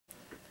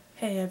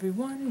Hey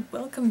everyone,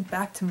 welcome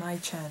back to my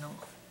channel.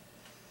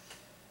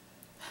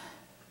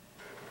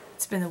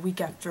 It's been a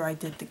week after I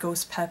did the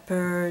Ghost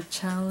Pepper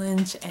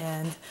challenge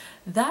and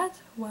that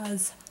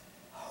was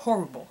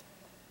horrible.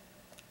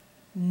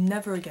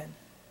 Never again.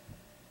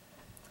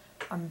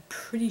 I'm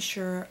pretty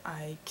sure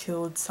I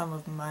killed some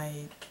of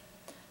my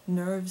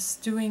nerves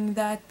doing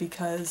that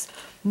because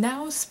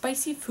now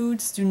spicy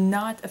foods do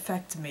not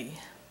affect me.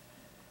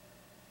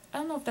 I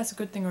don't know if that's a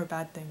good thing or a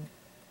bad thing.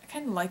 I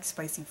kind of like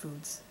spicy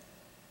foods.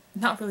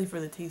 Not really for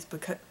the taste,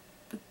 but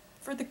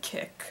for the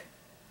kick.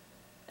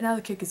 And now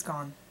the kick is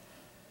gone.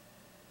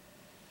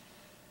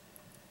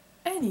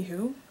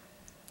 Anywho,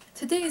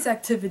 today's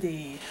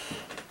activity.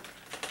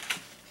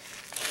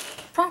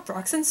 Prop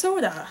rocks and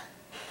soda.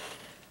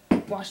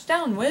 Washed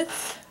down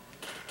with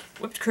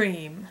whipped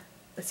cream.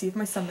 Let's see if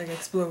my stomach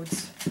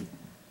explodes.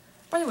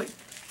 By the way,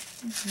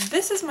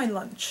 this is my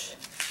lunch.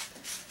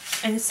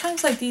 And it's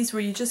times like these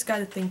where you just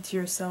gotta think to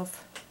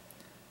yourself,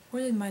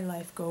 where did my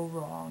life go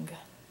wrong?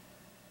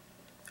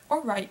 Or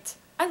right,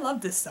 I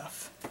love this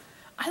stuff.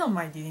 I don't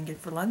mind eating it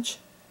for lunch.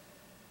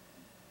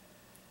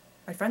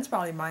 My friends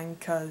probably mind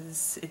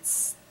because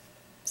it's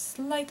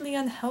slightly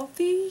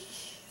unhealthy.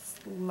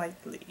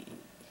 Slightly.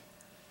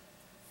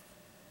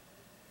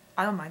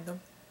 I don't mind though.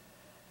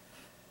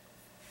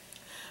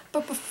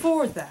 But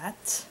before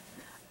that,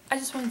 I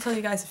just want to tell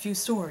you guys a few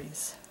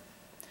stories.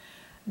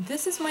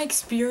 This is my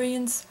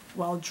experience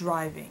while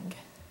driving.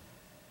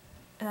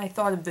 And I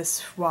thought of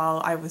this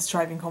while I was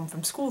driving home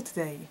from school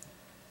today.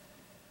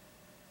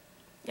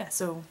 Yeah,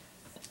 so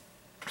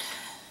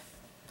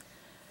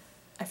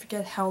I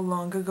forget how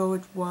long ago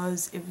it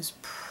was. It was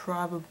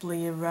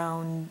probably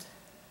around,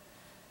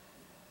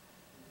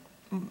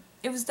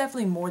 it was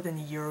definitely more than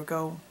a year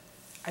ago.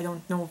 I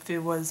don't know if it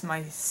was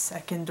my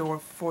second or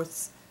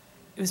fourth,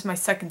 it was my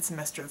second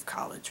semester of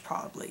college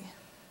probably.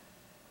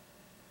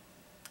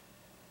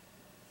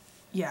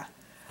 Yeah.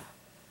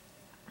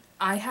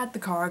 I had the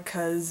car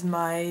because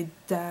my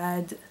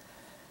dad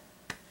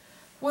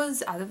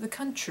was out of the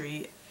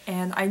country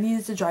and I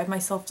needed to drive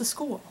myself to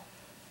school.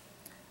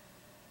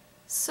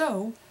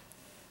 So,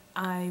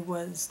 I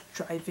was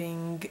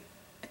driving,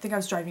 I think I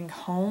was driving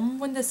home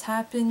when this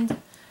happened.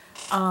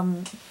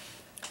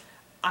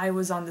 I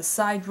was on the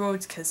side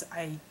roads because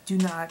I do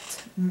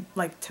not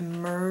like to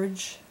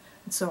merge,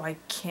 so I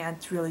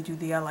can't really do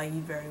the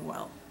LIE very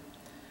well.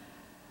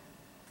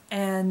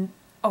 And,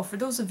 oh, for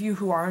those of you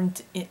who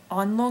aren't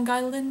on Long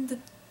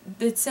Island,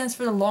 it stands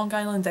for the Long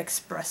Island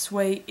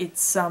Expressway.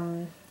 It's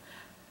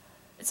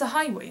a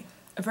highway,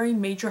 a very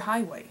major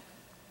highway.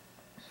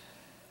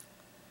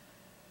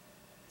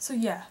 So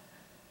yeah,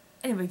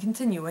 anyway,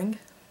 continuing.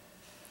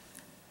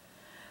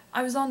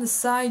 I was on the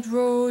side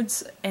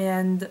roads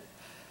and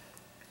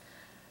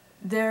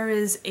there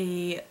is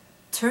a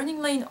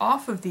turning lane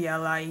off of the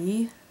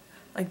LIE.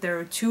 Like there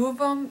are two of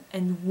them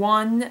and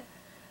one,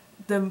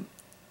 the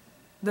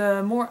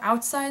more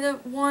outside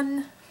of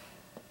one,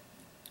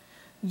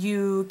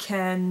 you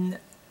can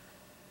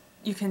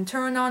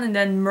turn on and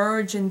then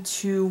merge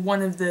into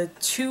one of the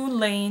two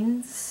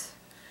lanes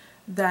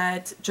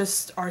that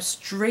just are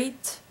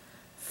straight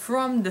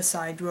from the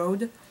side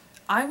road.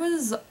 I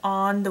was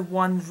on the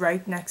one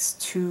right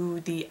next to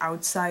the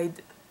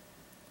outside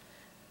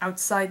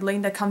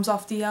lane that comes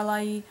off the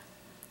LIE,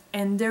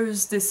 and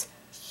there's this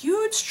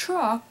huge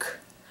truck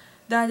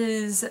that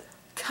is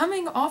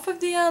coming off of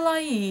the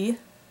LIE,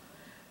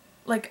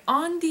 like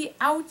on the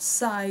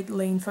outside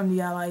lane from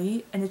the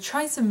LIE, and it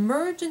tries to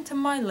merge into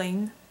my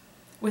lane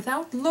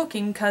without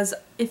looking, because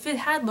if it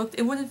had looked,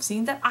 it would have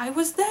seen that I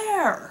was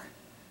there.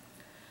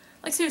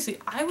 Like seriously,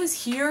 I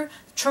was here,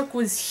 the truck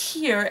was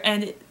here,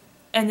 and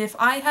if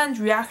I hadn't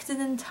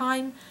reacted in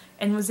time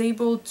and was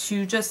able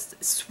to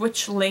just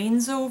switch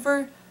lanes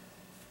over,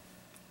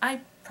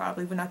 I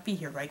probably would not be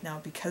here right now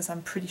because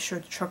I'm pretty sure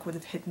the truck would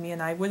have hit me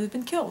and I would have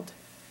been killed.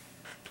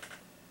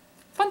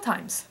 Fun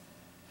times.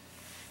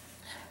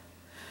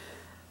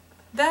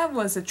 That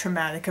was a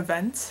traumatic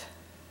event.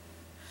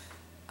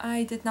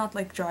 I did not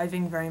like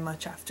driving very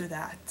much after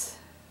that.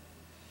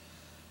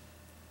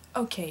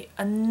 Okay,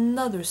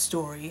 another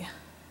story.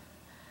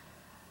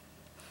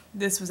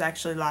 This was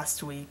actually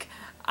last week.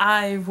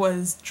 I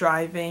was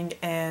driving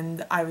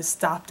and I was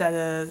stopped at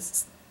a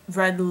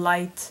red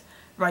light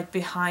right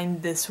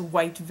behind this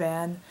white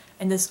van,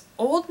 and this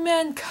old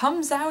man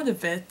comes out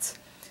of it.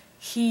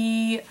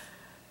 He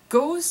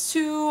goes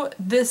to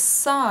this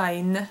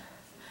sign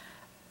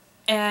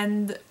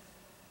and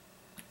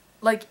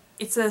like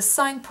it's a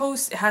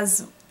signpost. It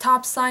has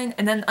top sign,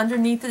 and then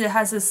underneath it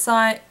has a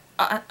sign.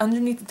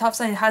 Underneath the top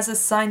sign, it has a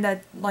sign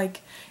that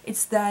like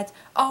it's that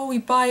 "oh, we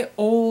buy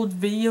old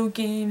video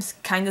games"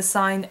 kind of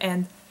sign.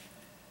 And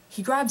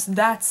he grabs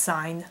that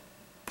sign,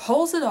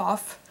 pulls it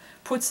off,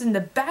 puts it in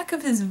the back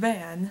of his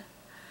van,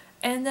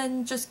 and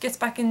then just gets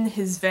back in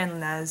his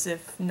van as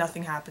if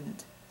nothing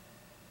happened.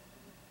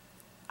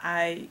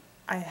 I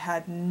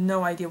had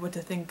no idea what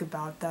to think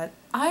about that.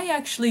 I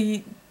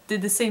actually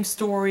did the same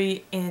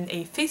story in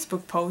a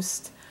Facebook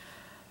post,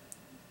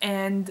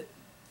 and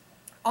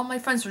all my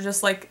friends were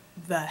just like,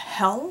 the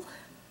hell?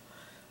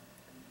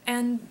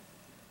 And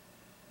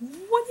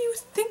what do you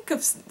think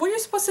of, what are you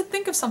supposed to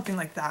think of something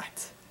like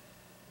that?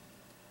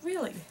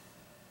 Really?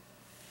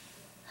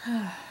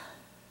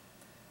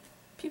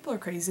 People are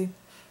crazy.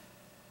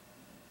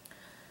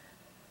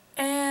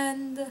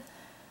 And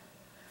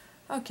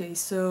okay,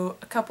 so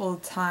a couple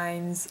of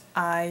times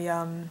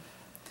I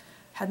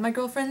had my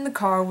girlfriend in the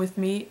car with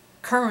me,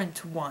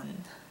 current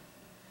one.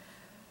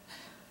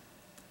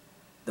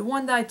 The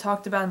one that I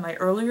talked about in my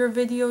earlier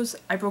videos,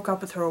 I broke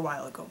up with her a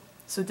while ago.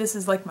 So this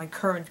is like my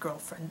current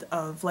girlfriend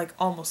of like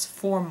almost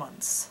 4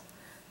 months.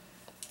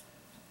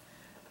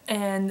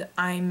 And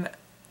I'm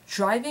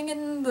driving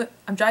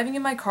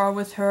in my car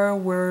with her.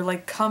 We're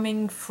like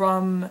coming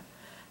from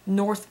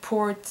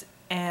Northport,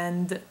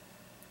 and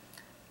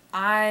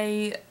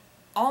I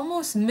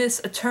almost miss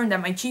a turn that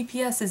my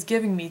GPS is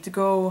giving me to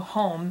go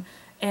home,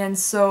 and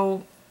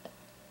so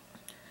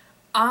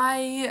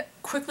I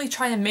quickly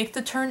try to make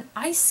the turn.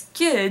 I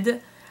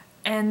skid,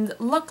 and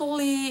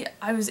luckily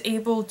I was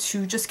able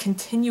to just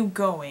continue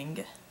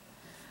going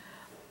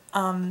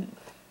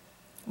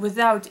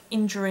without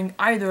injuring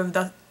either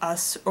of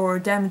us or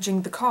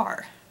damaging the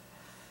car.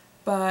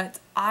 But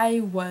I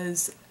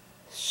was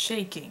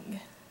shaking.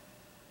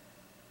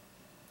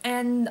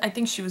 And I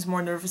think she was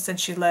more nervous than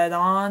she let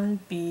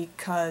on,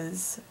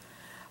 because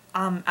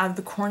out of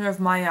the corner of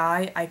my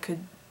eye I could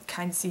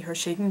kind of see her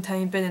shaking a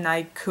tiny bit, and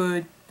I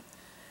could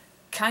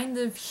kind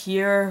of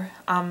hear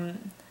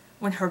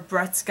when her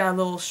breaths got a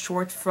little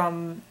short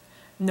from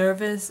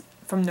nerves,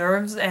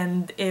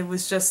 and it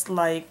was just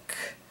like,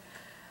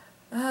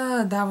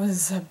 that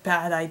was a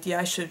bad idea.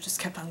 I should have just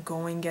kept on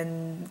going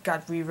and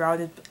got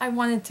rerouted. I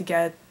wanted to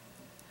get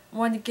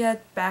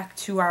back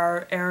to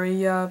our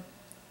area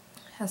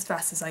as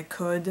fast as I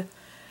could.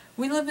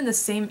 We live in the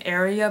same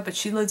area, but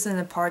she lives in an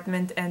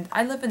apartment, and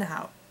I live in a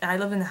house. I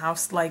live in a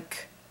house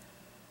like,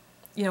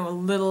 you know, a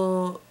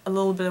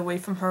little bit away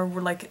from her.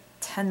 We're like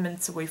 10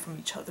 minutes away from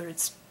each other.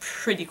 It's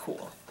pretty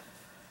cool.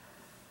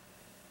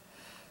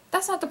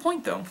 That's not the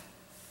point though.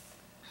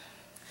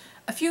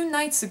 A few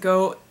nights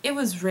ago, it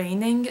was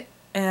raining,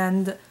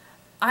 and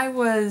I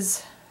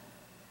was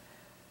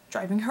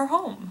driving her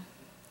home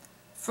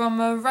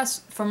from a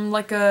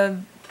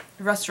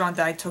restaurant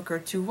that I took her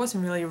to. It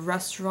wasn't really a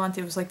restaurant,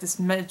 it was like this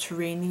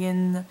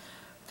Mediterranean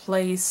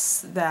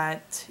place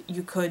that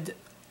you could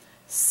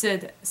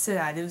sit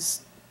at.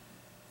 It's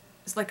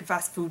like a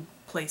fast food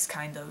place,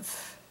 kind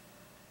of.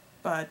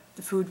 But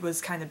the food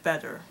was kind of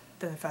better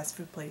than a fast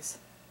food place.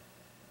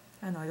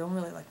 I know, I don't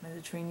really like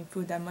Mediterranean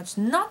food that much.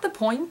 Not the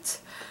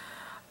point.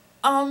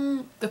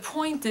 The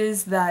point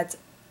is that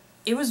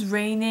it was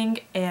raining,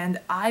 and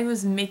I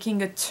was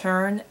making a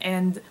turn,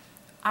 and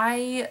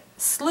I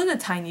slid a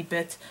tiny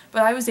bit,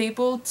 but I was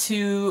able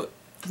to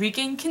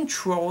regain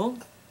control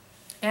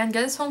and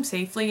get us home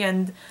safely.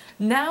 And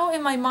now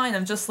in my mind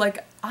I'm just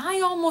like, I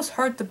almost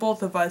hurt the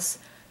both of us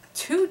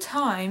 2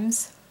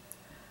 times.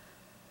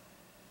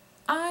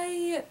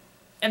 I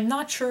am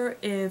not sure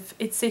if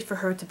it's safe for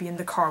her to be in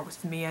the car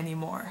with me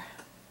anymore.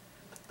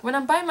 When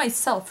I'm by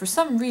myself, for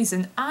some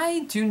reason,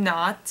 I do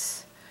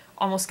not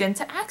almost get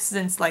into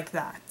accidents like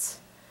that.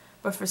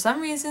 But for some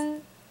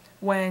reason,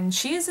 when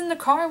she is in the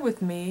car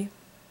with me,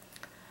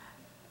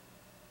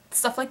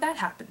 stuff like that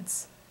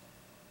happens.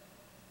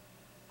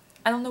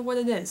 I don't know what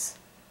it is.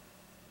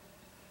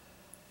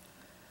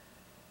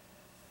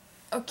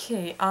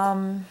 Okay,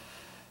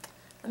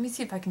 let me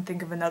see if I can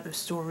think of another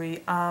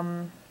story.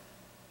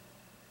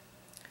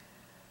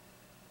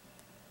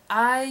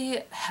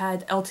 I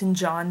had Elton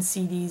John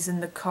CDs in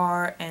the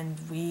car, and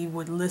we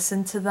would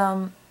listen to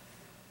them,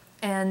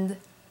 and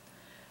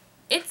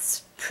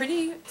it's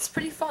pretty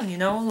fun, you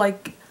know,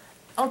 like,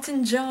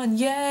 Elton John,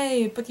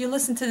 yay, but you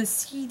listen to the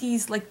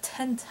CDs like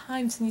 10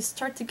 times and you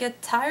start to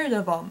get tired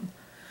of them.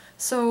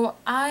 So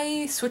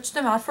I switched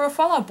them out for a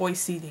Fall Out Boy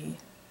CD.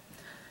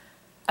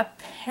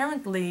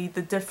 Apparently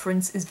the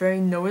difference is very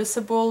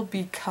noticeable,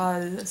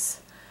 because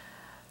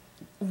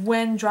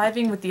when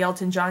driving with the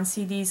Elton John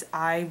CDs,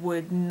 I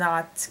would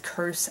not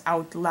curse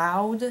out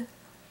loud.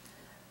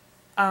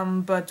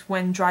 But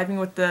when driving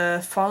with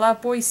the Fall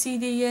Out Boy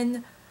CD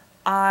in,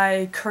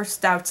 I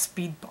cursed out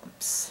speed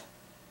bumps.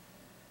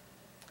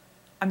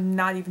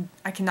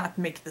 I cannot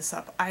make this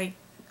up.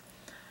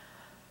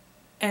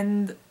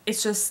 And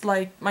it's just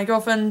like, my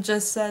girlfriend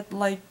just said,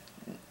 like,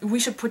 we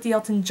should put the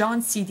Elton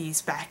John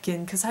CDs back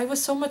in, because I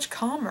was so much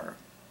calmer.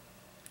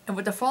 And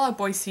with the Fall Out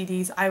Boy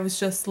CDs, I was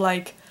just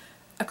like,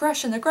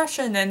 aggression,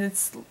 and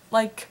it's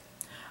like,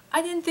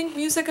 I didn't think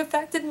music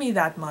affected me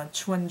that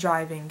much when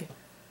driving.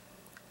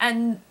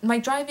 And my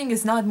driving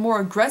is not more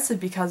aggressive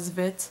because of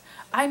it.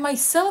 I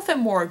myself am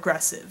more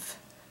aggressive.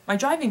 My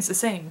driving's the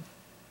same.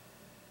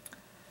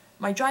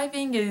 My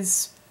driving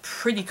is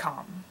pretty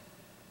calm.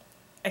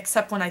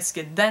 Except when I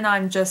skid. Then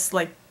I just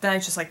like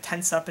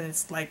tense up and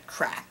it's like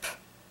crap.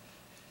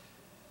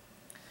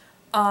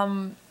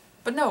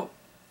 But no,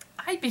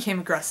 I became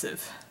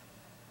aggressive.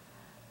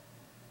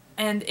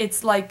 And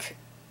it's like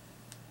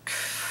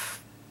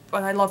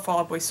but I love Fall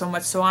Out Boy so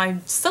much, so I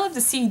still have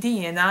the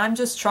CD, and I'm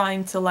just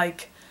trying to,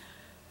 like,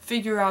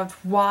 figure out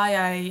why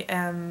I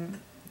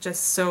am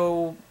just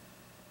so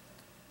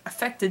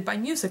affected by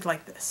music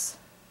like this.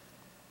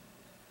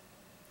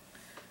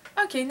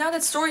 Okay, now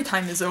that story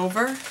time is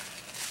over,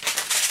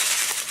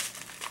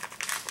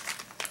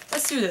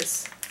 let's do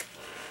this.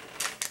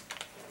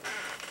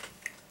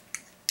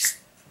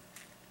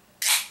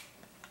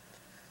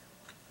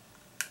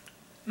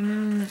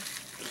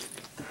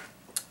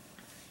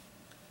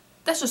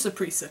 That's just a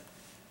preset.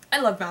 I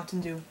love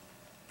Mountain Dew.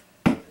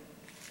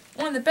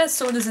 One of the best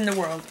sodas in the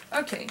world.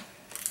 Okay.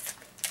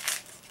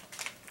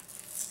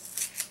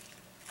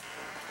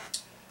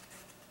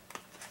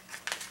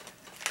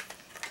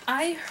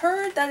 I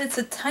heard that it's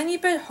a tiny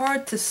bit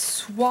hard to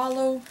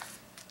swallow.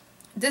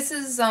 This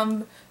is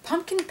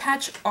pumpkin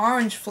patch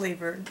orange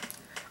flavored.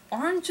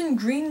 Orange and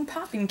green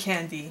popping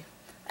candy.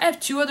 I have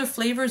two other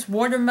flavors,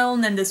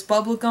 watermelon and this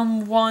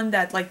bubblegum one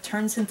that like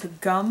turns into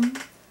gum.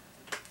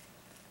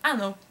 I don't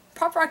know.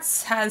 Pop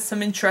Rocks has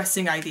some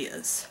interesting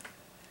ideas.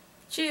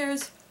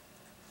 Cheers!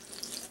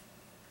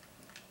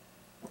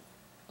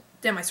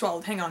 Damn, I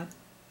swallowed. Hang on.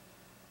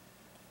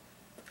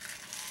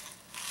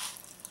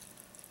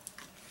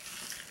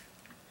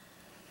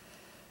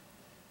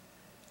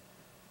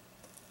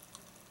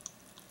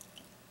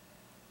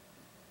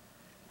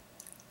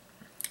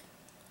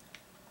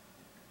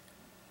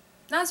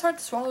 Not as hard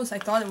to swallow as I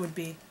thought it would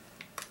be.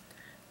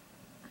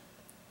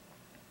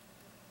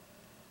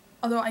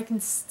 Although I can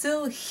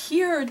still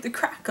hear the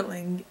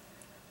crackling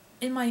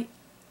in my...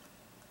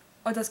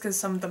 Oh, that's because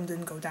some of them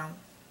didn't go down.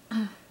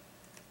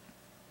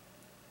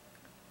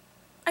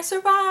 I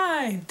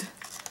survived!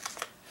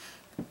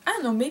 I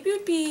don't know, maybe it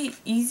would be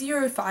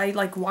easier if I,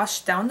 like,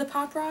 washed down the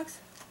Pop Rocks?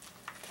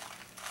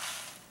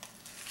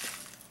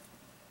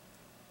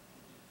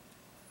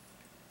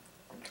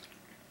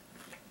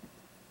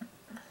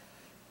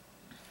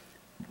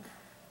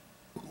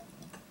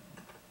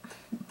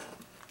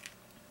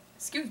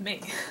 Excuse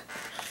me.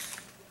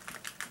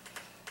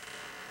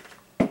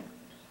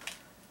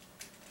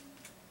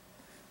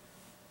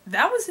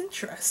 That was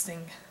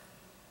interesting.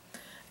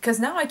 Because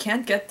now I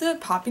can't get the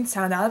popping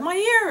sound out of my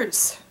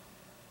ears.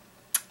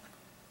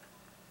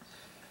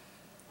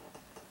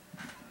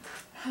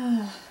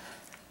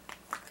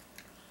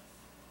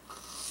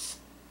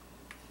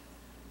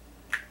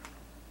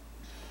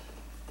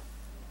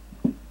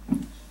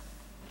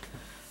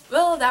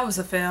 Well, that was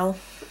a fail.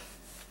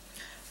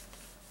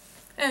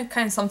 It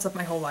kind of sums up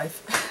my whole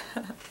life.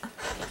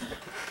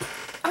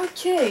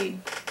 Okay.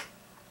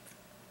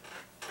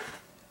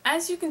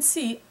 As you can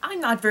see,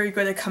 I'm not very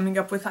good at coming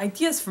up with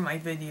ideas for my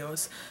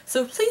videos,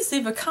 so please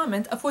leave a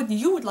comment of what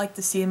you would like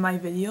to see in my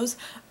videos.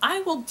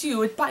 I will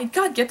do it. By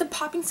God, get the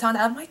popping sound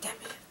out of my damn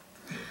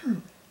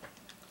it.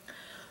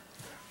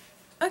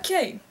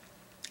 Okay.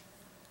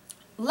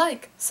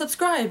 Like,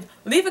 subscribe,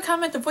 leave a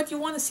comment of what you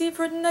want to see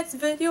for the next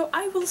video.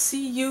 I will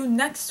see you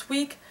next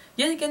week.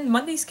 Yet again,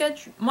 Monday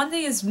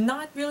is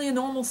not really a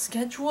normal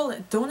schedule.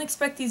 Don't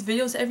expect these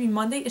videos every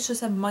Monday. It's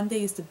just that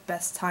Monday is the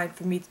best time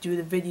for me to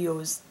do the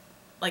videos,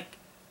 like,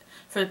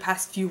 for the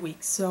past few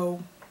weeks.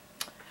 So,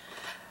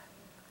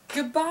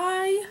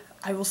 goodbye.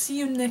 I will see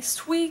you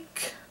next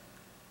week.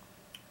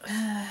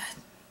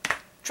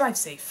 Drive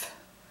safe.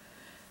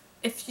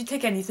 If you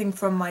take anything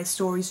from my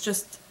stories,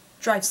 just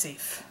drive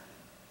safe.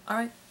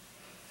 Alright?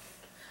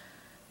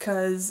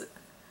 Because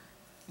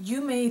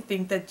you may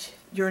think that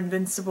you're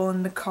invincible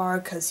in the car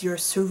because you're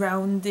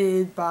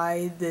surrounded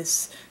by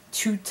this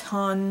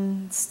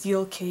 2-ton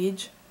steel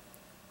cage.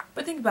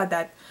 But think about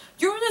that.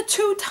 You're in a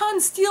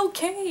 2-ton steel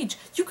cage!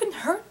 You can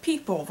hurt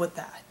people with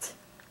that.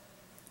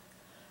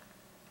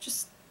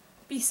 Just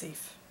be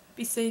safe.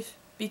 Be safe.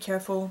 Be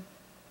careful.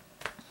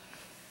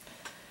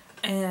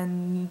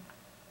 And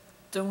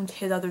don't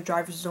hit other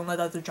drivers. Don't let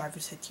other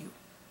drivers hit you.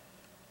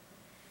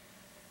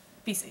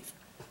 Be safe.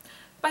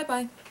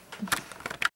 Bye-bye.